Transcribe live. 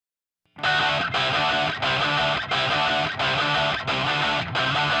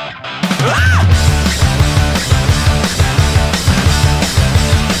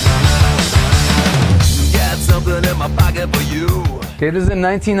my pocket for you. Okay, this is a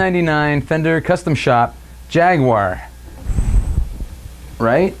 1999 Fender Custom Shop Jaguar,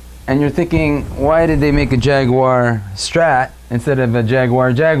 right? And you're thinking, why did they make a Jaguar Strat instead of a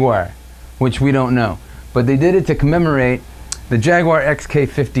Jaguar? Which we don't know. But they did it to commemorate the Jaguar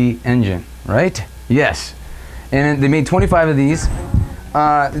XK-50 engine, right? Yes. And they made 25 of these.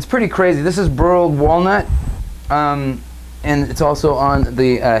 It's pretty crazy. This is Burl Walnut. And it's also on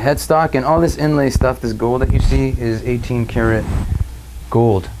the headstock, and all this inlay stuff, this gold that you see, is 18 karat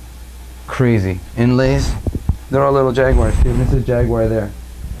gold. Crazy. Inlays, they're all little Jaguars too. This is Jaguar there.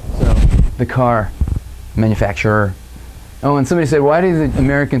 So, the car manufacturer. Oh, and somebody said, why do the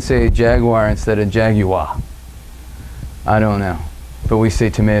Americans say Jaguar instead of Jaguar? I don't know, but we say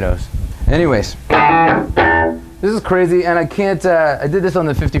tomatoes. Anyways, this is crazy, and I can't, I did this on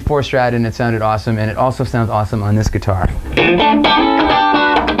the 54 Strat and it sounded awesome, and it also sounds awesome on this guitar. Woo!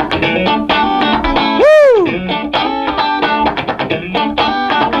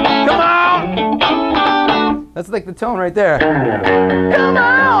 Come on! That's like the tone right there. Come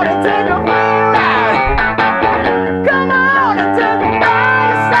on and take a ride! Come on and take a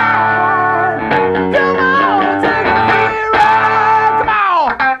ride! Come on and take a ride! Come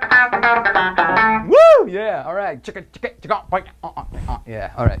on! Woo! Yeah, all right.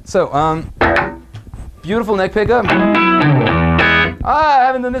 Yeah, all right. So, beautiful neck pickup. I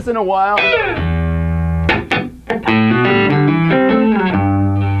haven't done this in a while.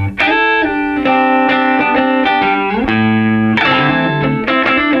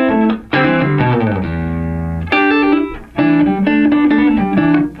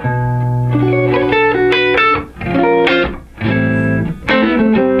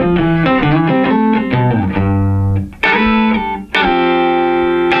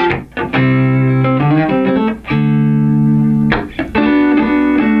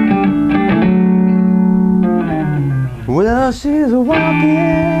 Well, she's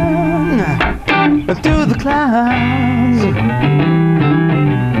walking through the clouds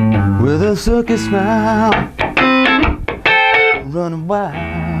with a silky smile, running wild.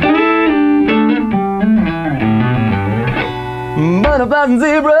 Butterflies and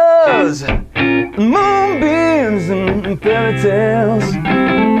zebras, moonbeams and fairy tales.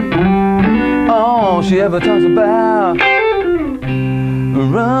 All she ever talks about,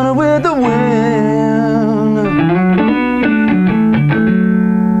 running with the wind.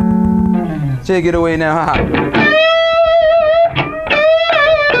 Take it away now.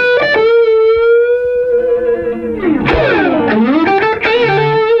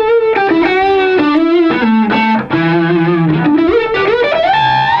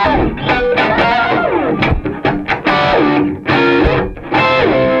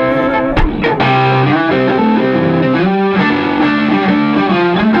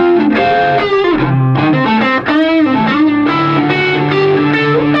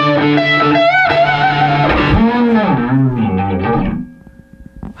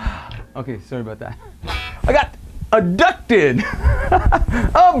 Okay, sorry about that. I got abducted.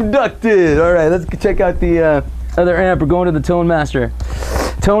 Abducted. All right, let's check out the other amp. We're going to the Tone Master.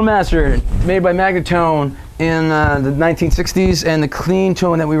 Tone Master, made by Magnatone in the 1960s, and the clean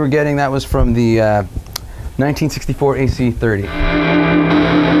tone that we were getting, that was from the 1964 AC30.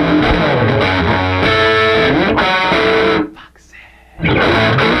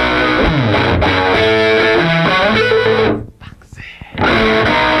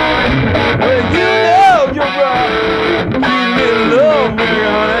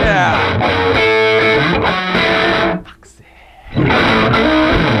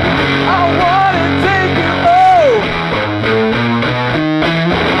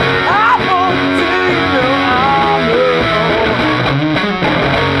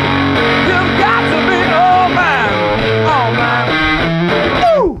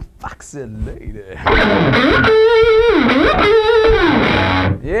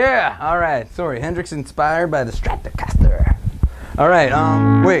 Yeah, all right. Sorry, Hendrix inspired by the Stratocaster. All right,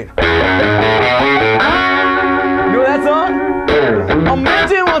 wait. You know that song? I'll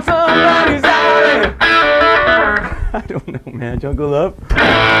mention what somebody's out. I don't know, man. Jungle Up.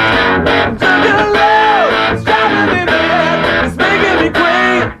 Jungle Love is driving in the head. It's making me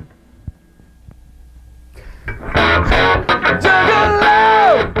crazy. Jungle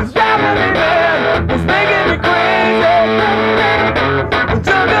Love is driving me mad. It's making me crazy.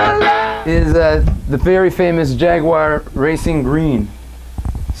 Jungle Love is the very famous Jaguar Racing Green.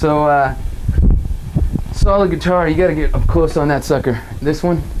 So, solid guitar. You gotta get up close on that sucker. This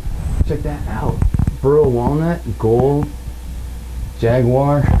one, check that out. Burl Walnut, gold,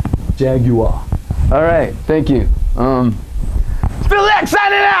 Jaguar. All right, thank you. Phil X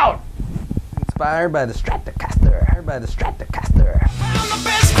signing out. Inspired by the Stratocaster. Stratocaster. Everybody, the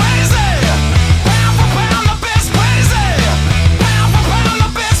Stratocaster.